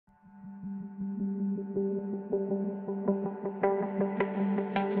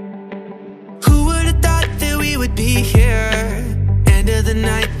would be here. End of the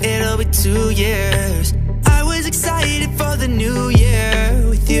night, it'll be 2 years. I was excited for the new year.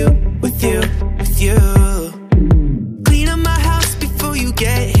 With you, with you, with you. Clean up my house before you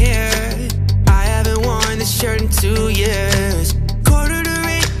get here. I haven't worn this shirt in 2 years.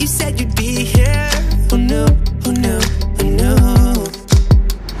 7:45, you said you'd be here. Who knew, who knew, who knew?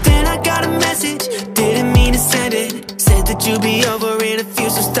 Then I got a message, didn't mean to send it. Said that you'd be over in a few,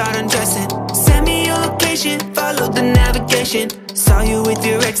 so start undressing. Send me your location, follow the navigation. Saw you with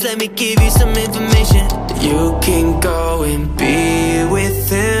your ex, let me give you some information. You can go and be with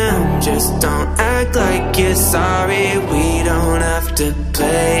him, just don't act like you're sorry. We don't have to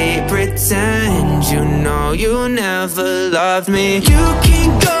play pretend. You know you never loved me. You can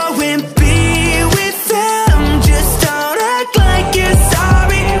go and be with him, just don't act like you're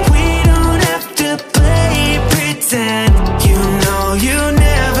sorry. We don't have to play pretend. You know you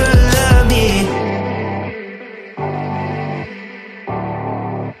never loved me.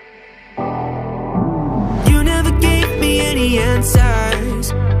 You never gave me any answers.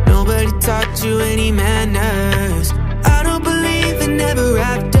 Nobody taught you any manners. I don't believe in ever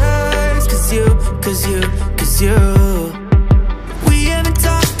afters. Cause you We haven't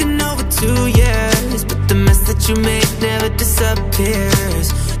talked in over 2 years, but the mess that you made never disappears.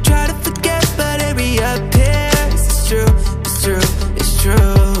 Try to forget but it reappears. It's true, it's true, it's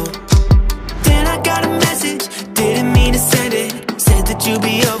true. Then I got a message, didn't mean to send it. Said that you'd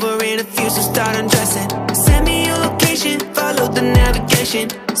be over in a few, so start undressing. Send me your location, follow the navigation.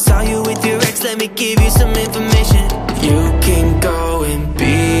 Saw you with your ex, let me give you some information. You can go and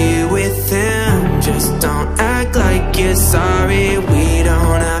be with him, just don't act like you're sorry. We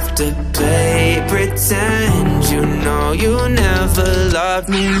don't have to play pretend. You know you never loved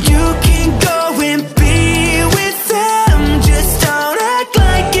me. You can go and be with him, just don't act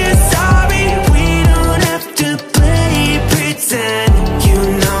like you're sorry. We don't have to play pretend. You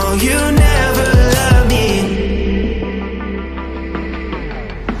know you never loved me.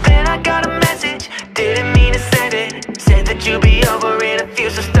 Then I got a message, didn't mean to send it. Said that you'd be over in a few,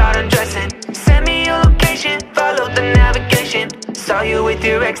 so start undressing. Send me your location, follow the navigation. Saw you with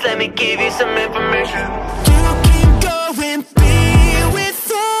your ex, let me give you some information. You can go and be with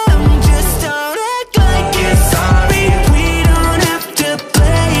them, just don't act like you're sorry. We don't have to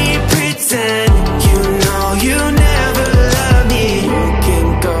play pretend. You know you never loved me. You can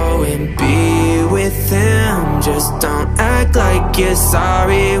go and be with them, just don't act like you're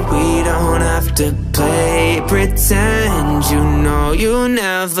sorry. We don't have to play pretend. You know you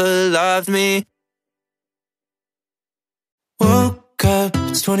never loved me. Woke up,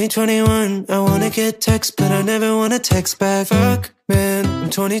 it's 2021. I wanna get text, but I never wanna text back. Fuck, man, I'm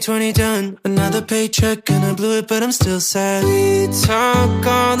 2020 done. Another paycheck and I blew it, but I'm still sad. We talk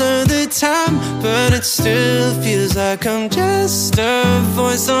all of the time, but it still feels like I'm just a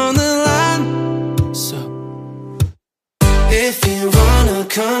voice on the line. So if you wanna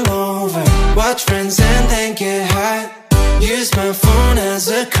come over, watch Friends and then get high. Use my phone as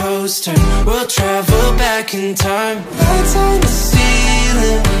a coaster, we'll travel back in time. Lights on the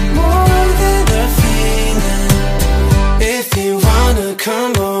ceiling, more than a feeling. If you wanna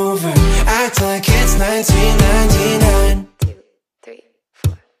come over, act like it's 1999. 2, 3,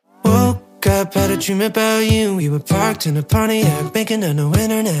 4. Woke up, had a dream about you. We were parked in a Pontiac, making no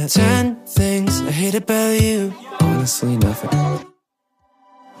internet. 10 things I hate about you. Honestly, nothing.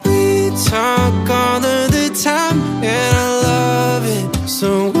 We talk all of the time, and I love it. So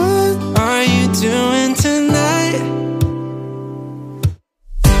what are you doing tonight?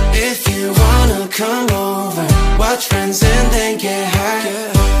 If you wanna come over, watch Friends and then get high.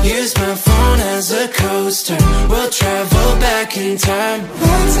 Use my phone as a coaster, we'll travel back in time.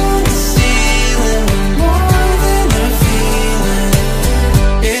 Lights on the ceiling, more than a feeling.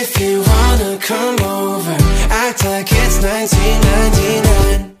 If you wanna come over, act like it's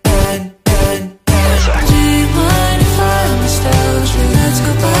 1999. Do you mind if I'm nostalgic? Let's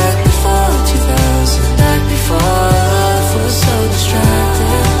go back before 2000, back before love was so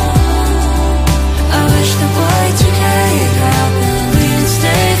distracted. I wish that Y2K had happened. We could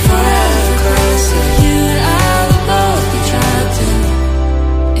stay forever closer. You and I would both be trapped in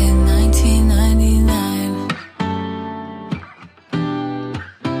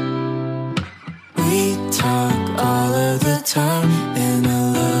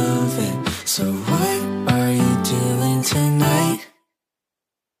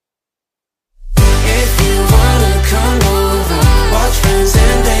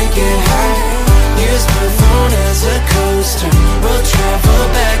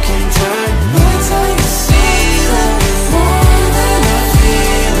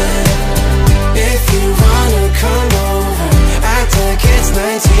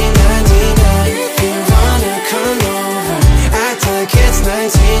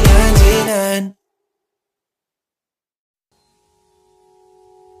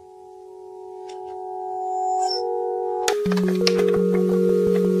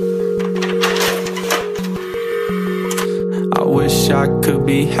could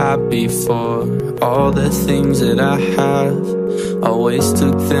be happy for all the things that I have. Always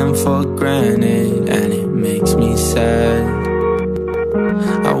took them for granted, and it makes me sad.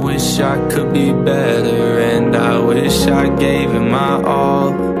 I wish I could be better, and I wish I gave it my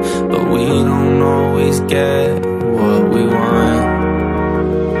all, but we don't always get what we want.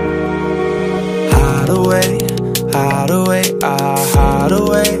 Hide away, hide away, hide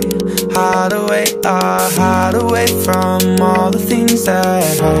away, hide away, hide away from all the things that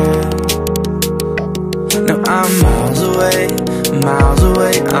hurt. Now I'm miles away, miles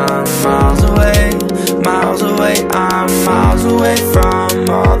away, I'm miles away, miles away, I'm miles away from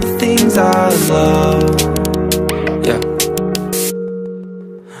all the things I love. Yeah.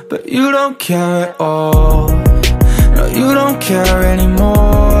 But you don't care at all. No, you don't care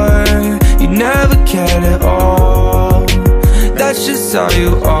anymore. You never cared at all. That's just how you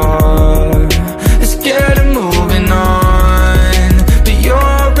are. Scared of moving on, but you're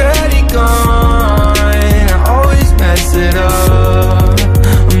already gone. I always mess it up,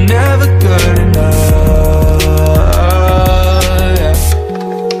 I'm never good enough, yeah.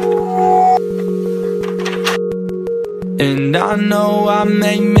 And I know I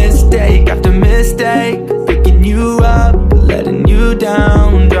make mistake after mistake, picking you up, letting you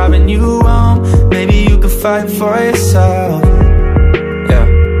down, driving you home. Maybe you could fight for yourself, yeah.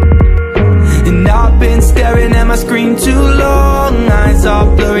 And I've been staring at my screen too long, eyes all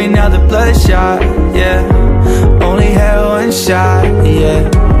blurry, now the bloodshot, yeah. Only had one shot, yeah.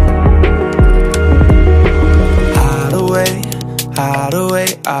 Hide away, hide away,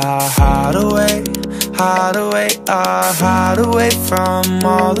 hide away, hide away, hide away from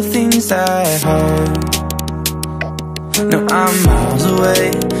all the things that hurt. Now I'm miles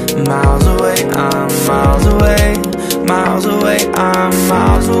away, miles away, I'm miles away, miles away, I'm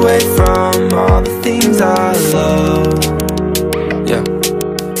miles away from all the things I love, yeah.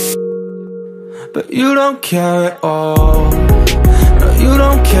 But you don't care at all. No, you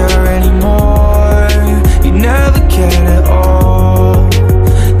don't care anymore. You never cared at all.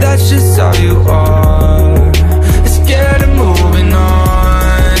 That's just how you are. Scared of moving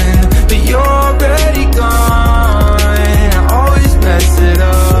on, but you're already gone. I always mess it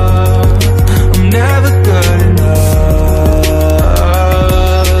up, I'm never good enough,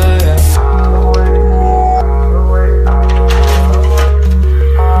 yeah.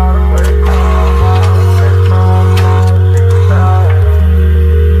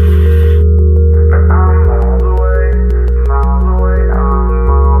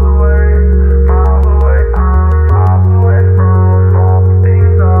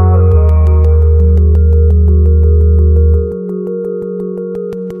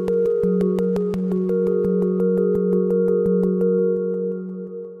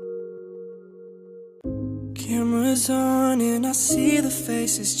 Cameras on and I see the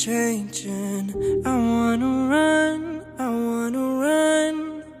faces changing. I wanna run, I wanna run.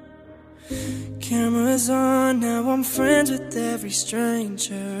 Cameras on, now I'm friends with every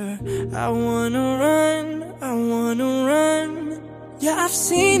stranger. I wanna run, I wanna run. Yeah, I've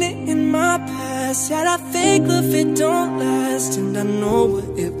seen it in my past. Yeah, that fake love, it don't last, and I know what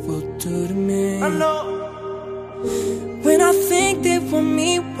it will do to me. I know. When I think they want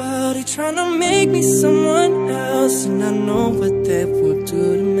me well, they tryna make me someone else, and I know what they will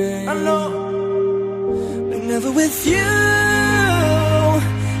do to me. I know. But never with you.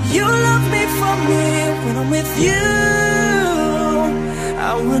 You love me for me when I'm with you.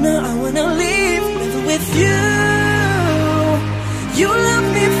 I wanna leave. Never with you. You love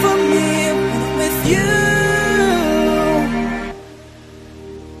me for me when I'm with you.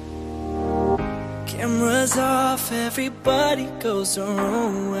 Cameras off, everybody goes their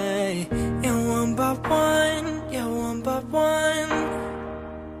own way. And one by one, yeah, one by one.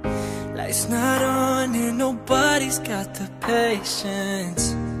 Lights not on and nobody's got the patience.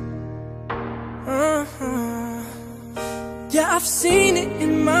 Yeah, I've seen it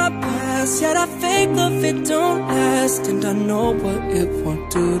in my past. Yeah, that fake love, it don't last, and I know what it won't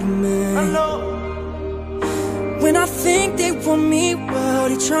do to me. I know. When I think they want me well,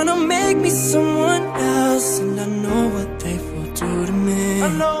 they tryna make me someone else, and I know what they will do to me. I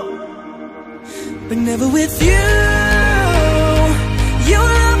know. But never with you. You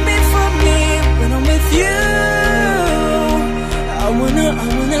love me for me when I'm with you. I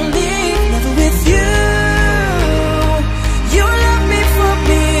wanna leave. Never with you. You love me for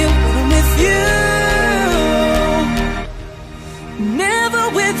me when I'm with you. Never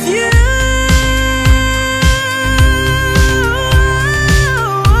with you.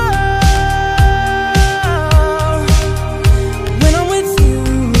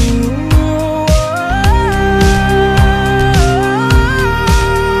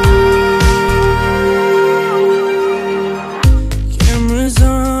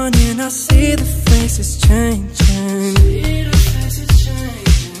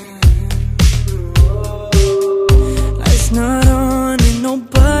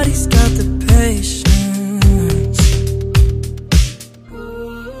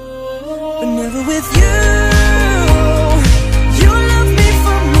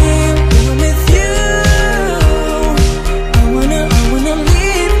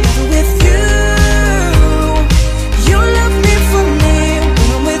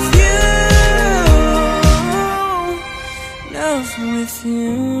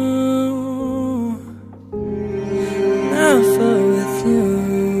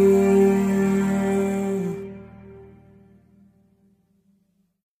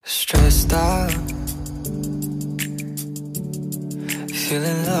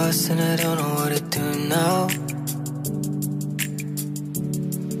 mess and I don't know what to do now.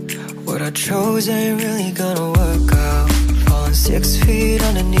 What I chose ain't really gonna work out. Falling 6 feet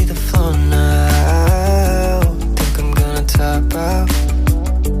underneath the floor now. Think I'm gonna tap out.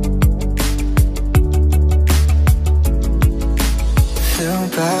 Feel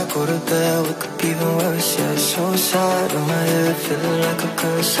bad, go to bed, wake up even worse. Yeah, so sad on my head, feeling like a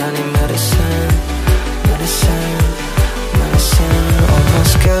curse. I need medicine, medicine, medicine. All my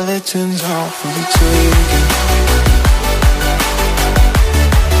skeletons out for the taking.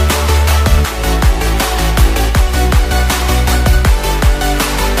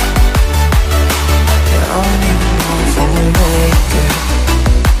 Yeah, I don't even know if I'm gonna make it.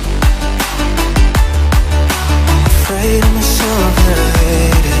 I'm afraid of myself and I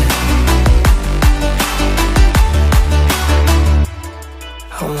hate it.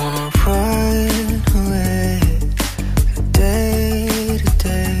 I wanna run away. The day to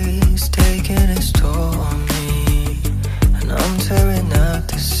day's taking its toll on me, and I'm tearing at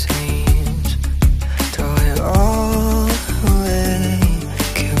the seams. Throw it all away.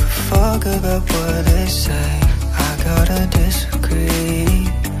 Give a fuck about what they say. I gotta disagree.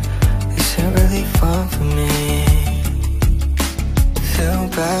 This ain't really fun for me. Feel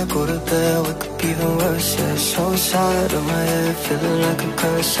bad, go to bed, wake up even worse. Yeah, so sad on my head, feeling like a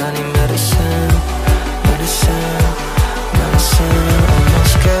curse. I need medicine, medicine, medicine. All my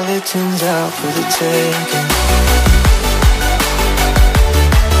skeletons out for the taking.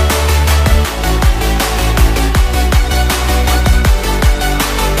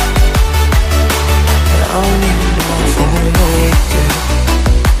 Yeah, I don't even know if I'm gonna make it.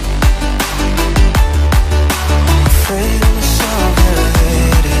 I'm afraid of myself and I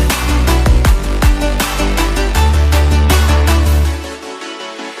hate it.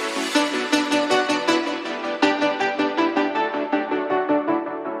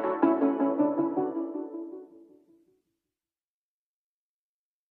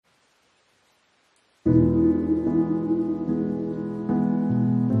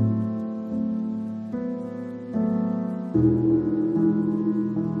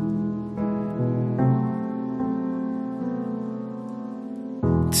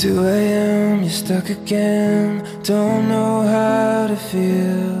 Two a.m., you're stuck again. Don't know how to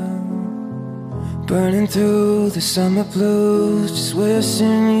feel. Burning through the summer blues, just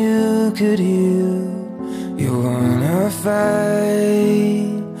wishing you could heal. You wanna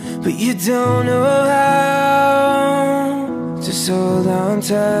fight, but you don't know how. Just hold on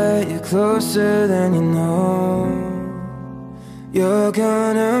tight, you're closer than you know. You're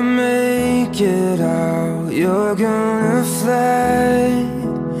gonna make it out, you're gonna fly.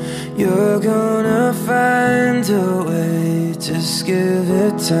 You're gonna find a way, just give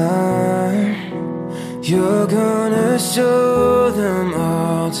it time. You're gonna show them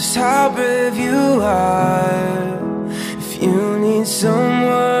all just how brave you are. If you need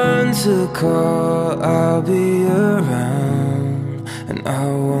someone to call, I'll be around, and I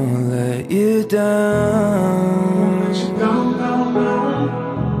won't let you down. Won't let you down, down, down.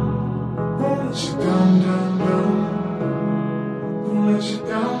 Won't let you down, down, down. Won't let you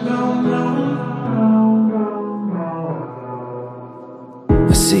down, down, down.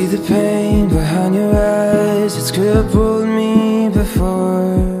 I see the pain behind your eyes, it's crippled me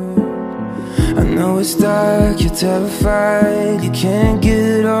before. I know it's dark, you're terrified, you can't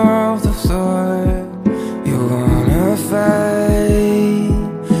get off the floor. You wanna fight,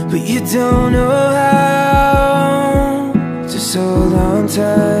 but you don't know how. Just hold on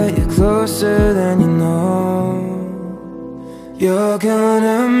tight, you're closer than you know. You're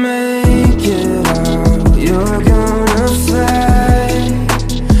gonna make it out, you're gonna fly.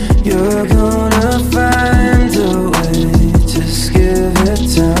 You're gonna find a way, just give it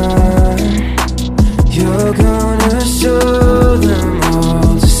time. You're gonna show them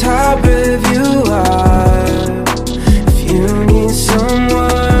all just how brave you are. If you need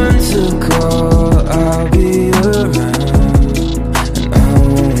someone to call, I'll be around, and I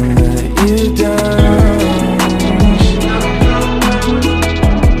won't let you down.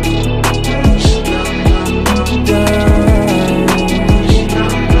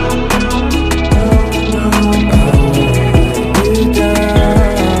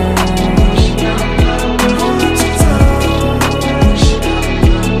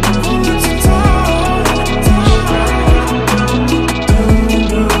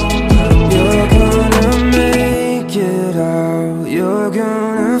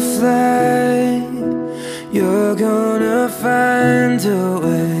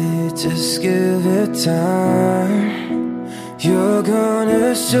 Time. You're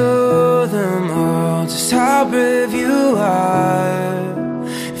gonna show them all just how brave you are.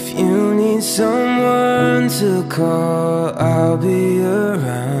 If need someone to call, I'll be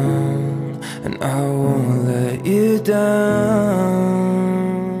around, and I won't let you down.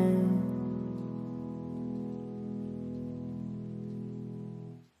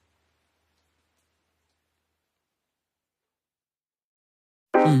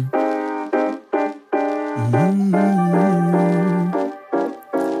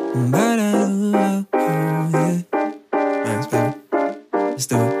 Let's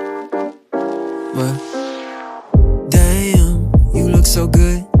do it. Well, damn, you look so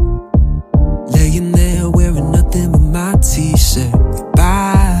good, laying there wearing nothing but my t-shirt. Your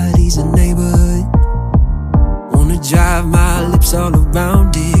body's a neighborhood, wanna drive my lips all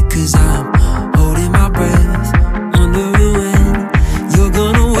around it, 'cause I'm holding my breath, wondering when you're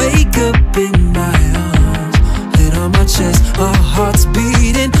gonna wake up in my arms, head on my chest, our hearts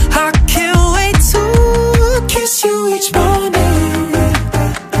beating. I can't wait to kiss you each morning,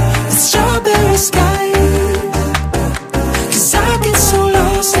 the strawberry sky, 'cause I get so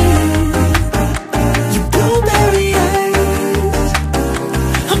lost in your blueberry eyes.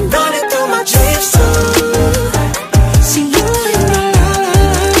 I'm running through my dreams too, see you in my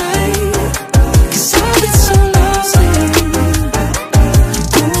life, 'cause I get so lost in your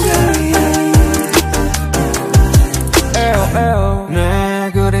blueberry eyes.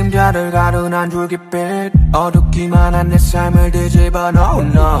 내 그림자를 가둔 한 줄기빛, 어둡기만 한 내 삶을 뒤집어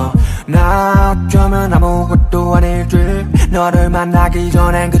놓은 너. 나 어쩌면 아무것도 아닐지, 너를 만나기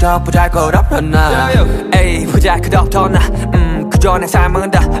전엔 그저 보잘것없던 나. 에이 보잘것없던 나, 그저 내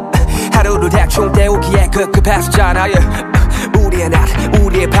삶은 다 하루를 대충 때우기에 급급했었잖아. 우리의 낮,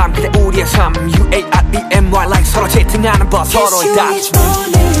 우리의 밤, 그래 우리의 삶. UAREMY like 서로 채팅하는 법, 서로의 다. Kiss you each morning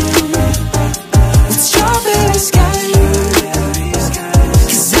with strawberry sky, 'cause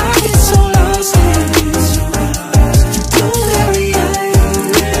I get so lost in your blueberry eyes.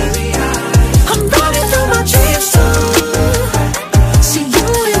 I'm running through my dreams too, see you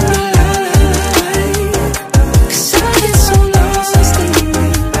in my life, 'cause I get so lost in your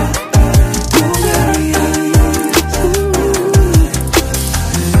blueberry eyes.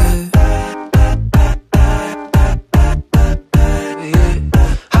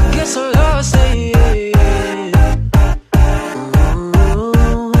 I get so lost in you.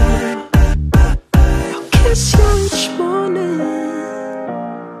 Kiss you each morning,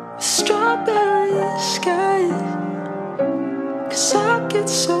 strawberry sky, 'cause I get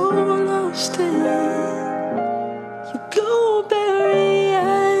so lost in your blueberry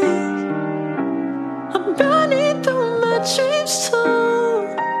eyes. I'm running through my dreams too,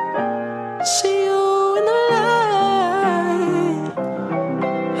 see you in the light.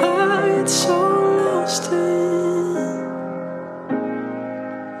 I get so lost in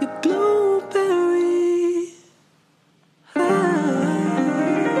your blueberry eyes.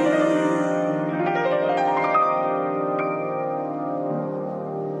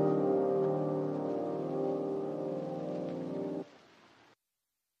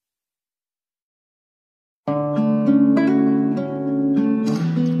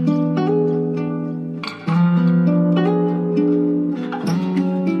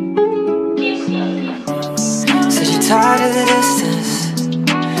 Said you're tired of the distance,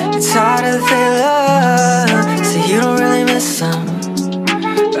 you're tired of the feeling. Say you don't really miss them,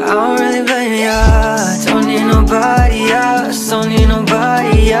 but I don't really blame ya. Don't need nobody else, don't need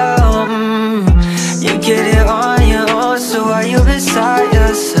nobody else. You get it on your own, so why you beside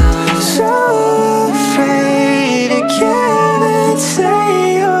yourself? So afraid to give and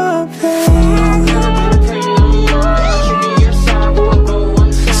say your pain,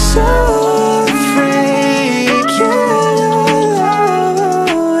 so afraid to give your love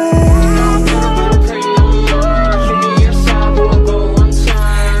away.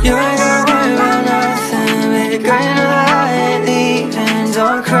 You ain't gotta worry about nothing, baby girl, you know I ain't leaving.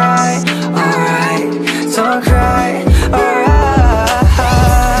 Don't cry, alright, don't cry, alright.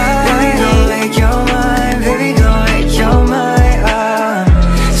 Baby, gon' make your mind, baby, gon' make your mind up.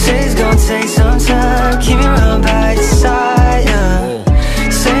 Say it's gon' take some time, keep me around by your side, yeah.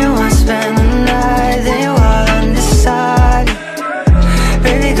 Say you wanna spend the night, then you all undecided.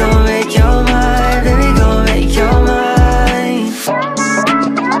 Baby, gon' make your mind, baby, gon' make your mind.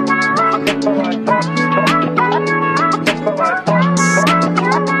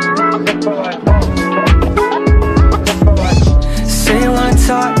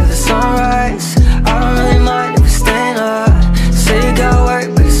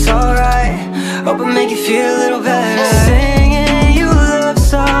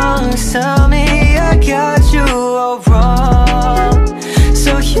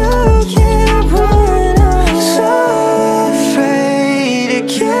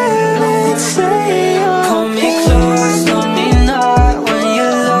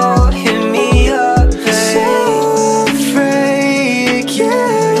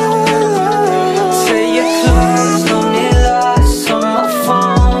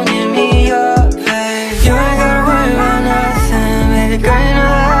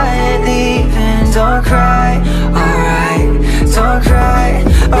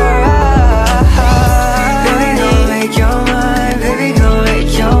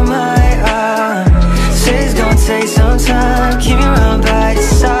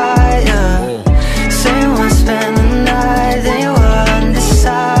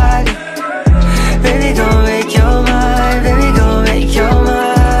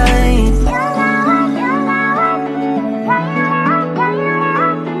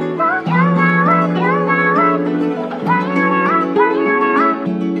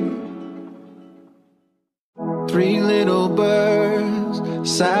 Three little birds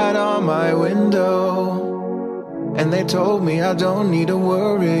sat on my window, and they told me I don't need to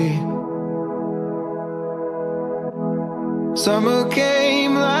worry. Summer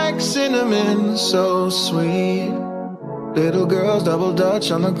came like cinnamon, so sweet. Little girls double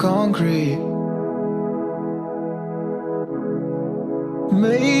dutch on the concrete.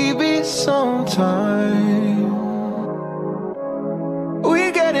 Maybe sometime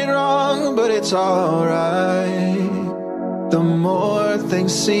we get it wrong, but it's alright. The more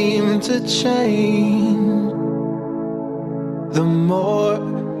things seem to change, the more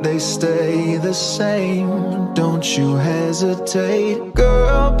they stay the same. Don't you hesitate.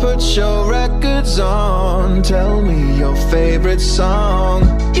 Girl, put your records on. Tell me your favorite song.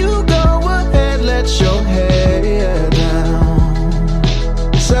 You go ahead, let your hair down.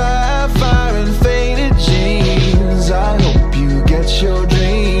 Sapphire and faded jeans. I hope you get your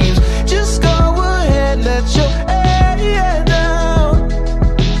dreams. Just go ahead, let your hair down.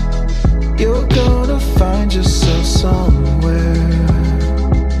 You're gonna find yourself somewhere.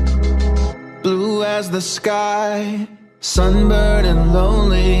 Blue as the sky, sunburned and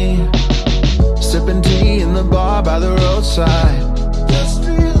lonely, sipping tea in the bar by the roadside. Just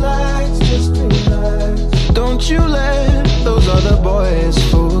relax, just relax. Don't you let those other boys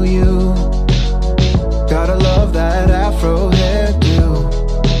fool you. Gotta love that afro hairdo.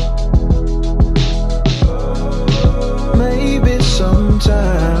 Maybe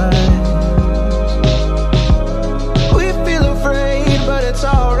sometime we feel afraid, but it's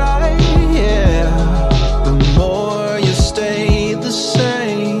alright. The more you stay the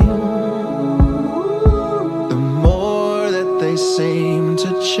same, the more that they seem to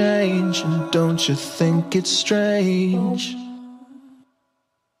change. And don't you think it's strange?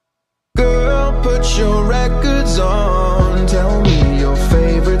 Girl, put your records on. Tell me your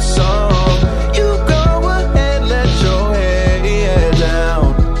favorite song. You go ahead, let your hair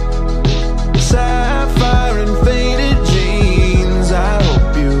down. Sapphire and faded jeans. I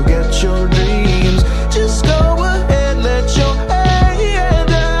hope you get your dreams. Just go ahead, let your hair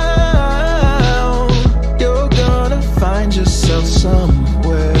down. You're gonna find yourself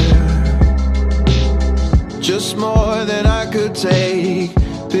somewhere. Just more than I could take.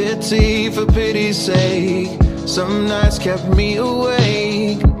 Pity for pity's sake. Some nights kept me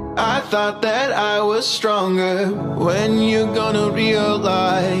awake. I thought that I was stronger. When you're gonna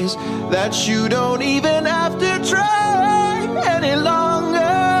realize that you don't even have to try any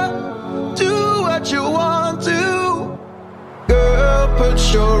longer. Do what you want to. Girl, put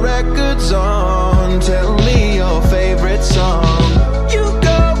your records on. Tell me your favorite song. You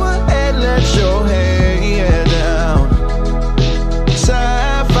go ahead, let your hair down.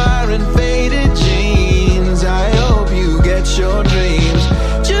 Sapphire and faded jeans. I hope you get your dreams.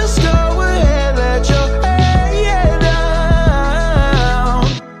 Just go ahead, let your hair down.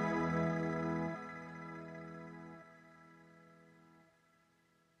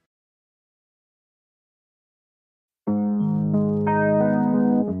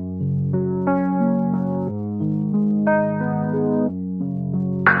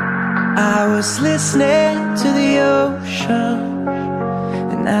 I was listening to the ocean,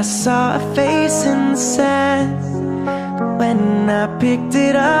 and I saw a face in the sand. When I picked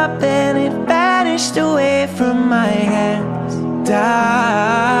it up, then it vanished away from my hands.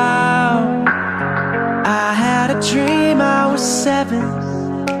 Down, I had a dream I was 7,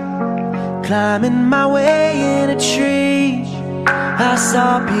 climbing my way in a tree. I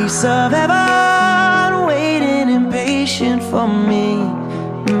saw a piece of heaven waiting impatient for me.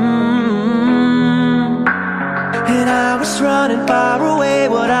 And I was running far away.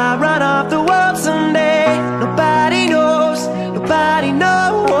 Would I run off the world someday? Nobody knows, nobody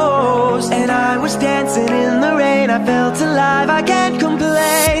knows. And I was dancing in the rain. I felt alive, I can't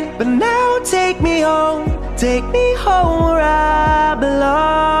complain. But now take me home where I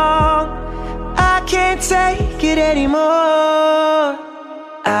belong. I can't take it anymore.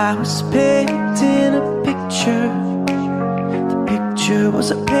 I was painting a picture. The picture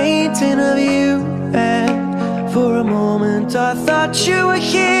was a painting of you, and for a moment I thought you were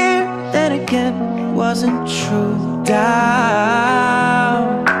here. Then again, it wasn't true.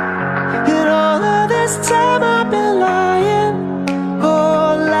 Down, and all of this time I've been lying,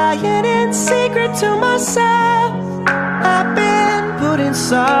 oh, lying in secret to myself. I've been putting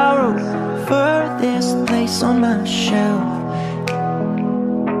sorrow furthest place on my shelf.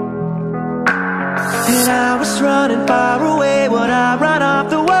 And I was running far away. Would I run off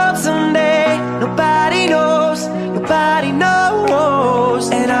the world someday? Nobody knows, nobody knows.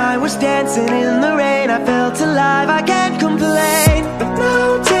 And I was dancing in the rain. I felt alive, I can't complain. But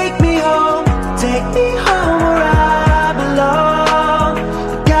now take me home where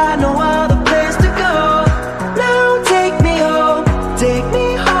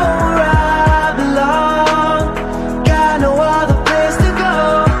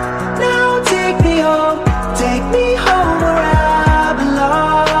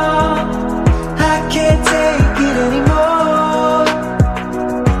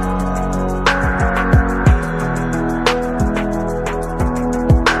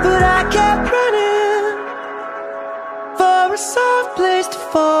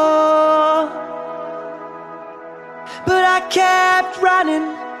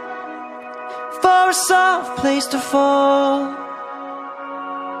for a soft place to fall.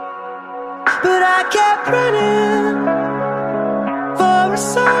 But I kept running for a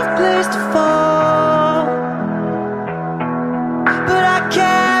soft place to fall. But I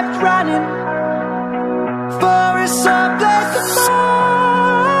kept running for a soft place to fall.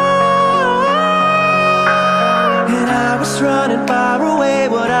 And I was running far away.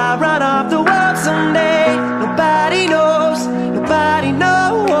 Would I run off the world someday? Nobody knows, nobody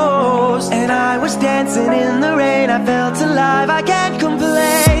knows. And I was dancing in the rain. I felt alive, I can't